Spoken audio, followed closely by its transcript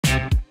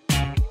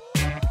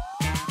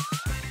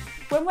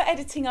When we're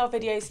editing our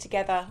videos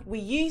together, we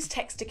use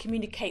text to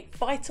communicate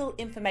vital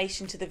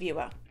information to the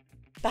viewer.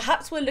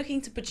 Perhaps we're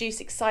looking to produce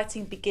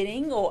exciting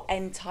beginning or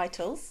end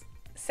titles,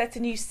 set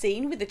a new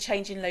scene with a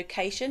change in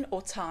location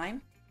or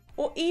time,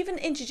 or even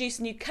introduce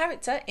a new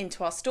character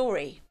into our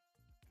story.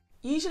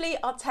 Usually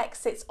our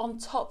text sits on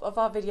top of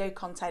our video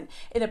content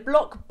in a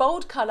block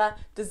bold colour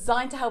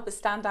designed to help it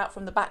stand out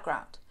from the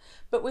background.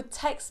 But with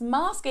text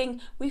masking,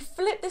 we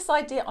flip this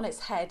idea on its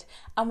head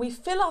and we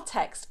fill our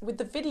text with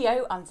the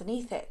video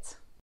underneath it.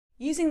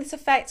 Using this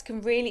effect can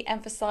really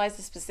emphasise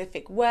the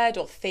specific word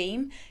or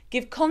theme,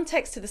 give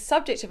context to the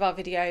subject of our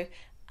video,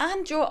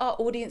 and draw our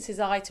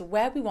audience's eye to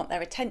where we want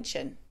their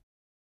attention.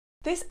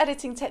 This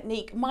editing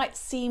technique might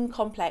seem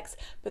complex,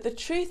 but the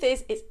truth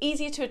is it's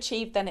easier to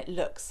achieve than it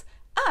looks.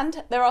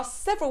 And there are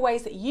several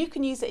ways that you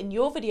can use it in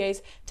your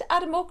videos to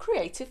add a more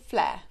creative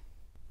flair.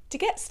 To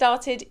get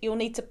started, you'll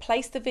need to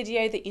place the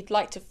video that you'd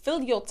like to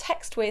fill your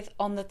text with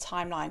on the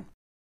timeline.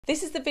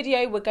 This is the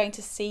video we're going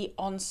to see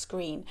on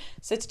screen.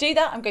 So to do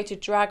that, I'm going to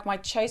drag my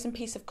chosen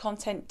piece of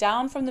content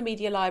down from the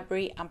media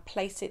library and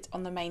place it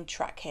on the main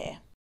track here.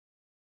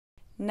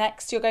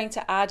 Next, you're going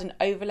to add an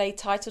overlay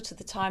title to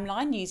the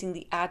timeline using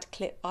the add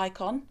clip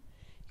icon.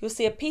 You'll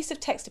see a piece of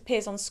text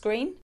appears on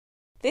screen.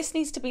 This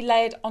needs to be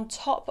layered on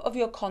top of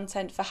your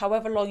content for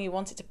however long you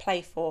want it to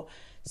play for.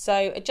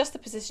 So adjust the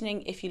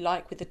positioning if you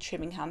like with the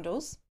trimming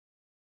handles.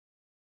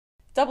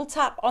 Double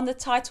tap on the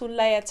title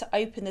layer to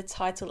open the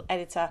title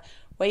editor,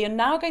 where you're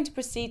now going to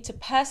proceed to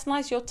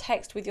personalise your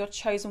text with your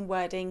chosen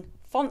wording,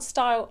 font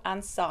style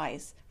and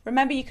size.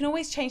 Remember, you can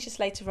always change this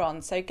later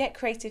on, so get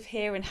creative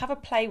here and have a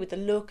play with the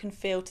look and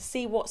feel to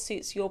see what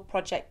suits your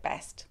project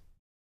best.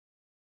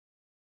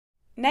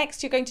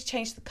 Next, you're going to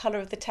change the colour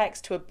of the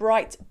text to a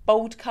bright,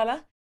 bold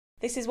colour.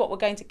 This is what we're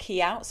going to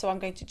key out, so I'm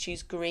going to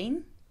choose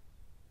green.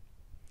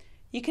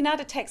 You can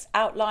add a text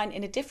outline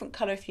in a different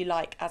colour if you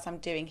like, as I'm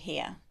doing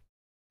here.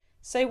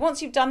 So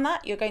once you've done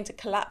that, you're going to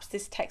collapse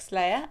this text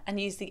layer and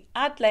use the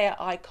add layer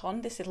icon,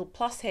 this little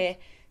plus here,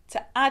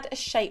 to add a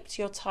shape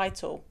to your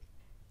title.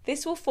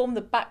 This will form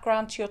the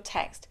background to your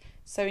text,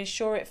 so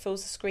ensure it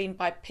fills the screen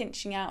by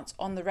pinching out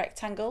on the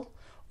rectangle,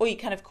 or you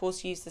can of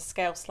course use the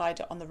scale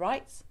slider on the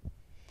right.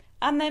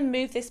 And then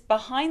move this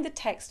behind the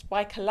text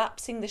by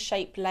collapsing the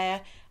shape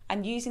layer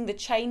and using the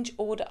change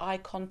order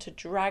icon to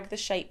drag the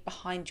shape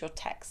behind your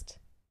text.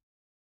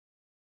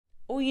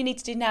 All you need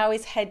to do now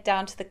is head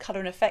down to the Colour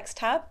and Effects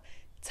tab,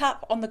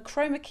 tap on the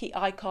chroma key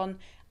icon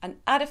and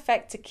add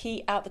effect to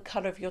key out the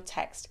colour of your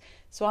text.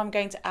 So I'm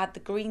going to add the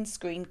green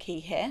screen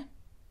key here.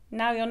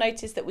 Now you'll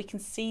notice that we can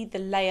see the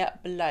layer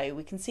below.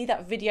 We can see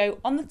that video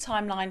on the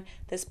timeline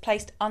that's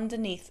placed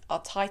underneath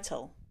our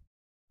title.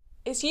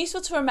 It's useful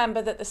to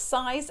remember that the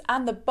size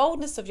and the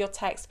boldness of your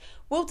text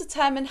will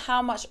determine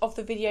how much of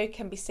the video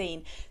can be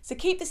seen. So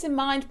keep this in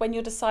mind when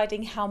you're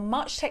deciding how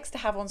much text to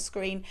have on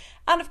screen,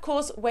 and of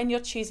course when you're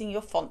choosing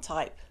your font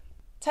type.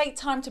 Take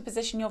time to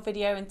position your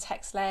video and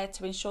text layer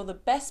to ensure the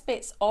best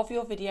bits of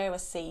your video are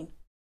seen.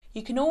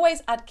 You can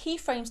always add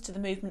keyframes to the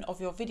movement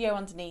of your video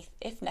underneath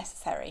if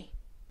necessary.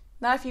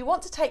 Now, if you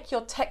want to take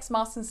your text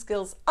masking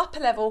skills up a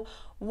level,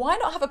 why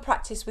not have a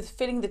practice with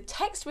filling the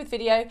text with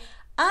video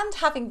and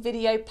having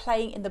video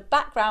playing in the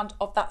background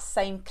of that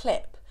same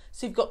clip.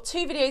 So you've got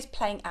two videos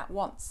playing at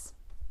once.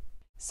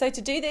 So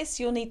to do this,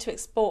 you'll need to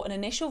export an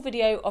initial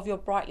video of your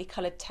brightly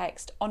coloured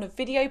text on a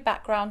video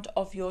background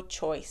of your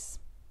choice.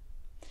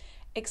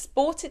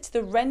 Export it to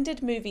the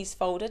rendered movies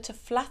folder to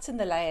flatten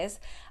the layers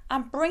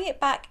and bring it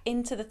back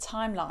into the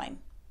timeline.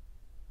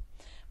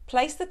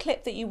 Place the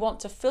clip that you want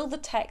to fill the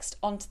text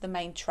onto the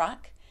main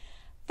track,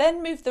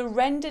 then move the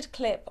rendered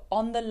clip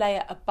on the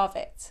layer above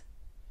it.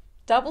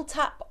 Double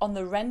tap on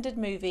the rendered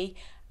movie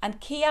and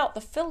key out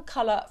the fill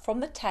colour from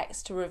the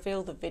text to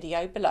reveal the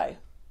video below.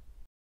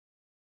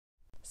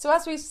 So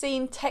as we've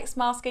seen, text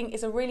masking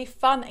is a really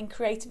fun and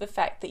creative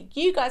effect that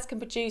you guys can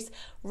produce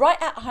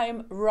right at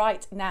home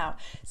right now.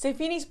 So if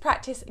you need to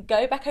practice,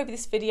 go back over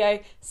this video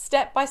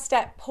step by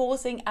step,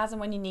 pausing as and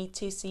when you need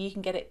to so you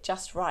can get it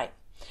just right.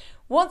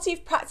 Once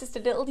you've practiced a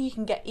little, you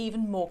can get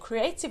even more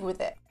creative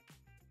with it.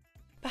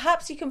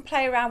 Perhaps you can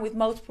play around with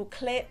multiple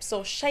clips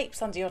or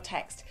shapes under your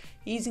text,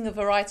 using a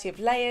variety of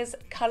layers,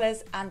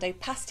 colours and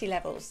opacity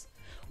levels.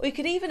 Or you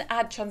could even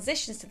add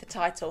transitions to the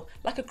title,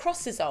 like a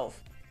cross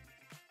dissolve.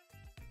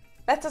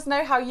 Let us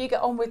know how you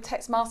get on with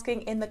text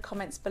masking in the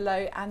comments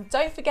below, and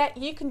don't forget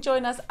you can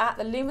join us at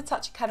the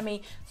LumaTouch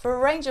Academy for a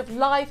range of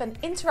live and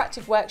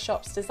interactive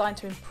workshops designed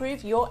to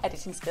improve your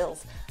editing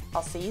skills.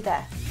 I'll see you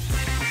there.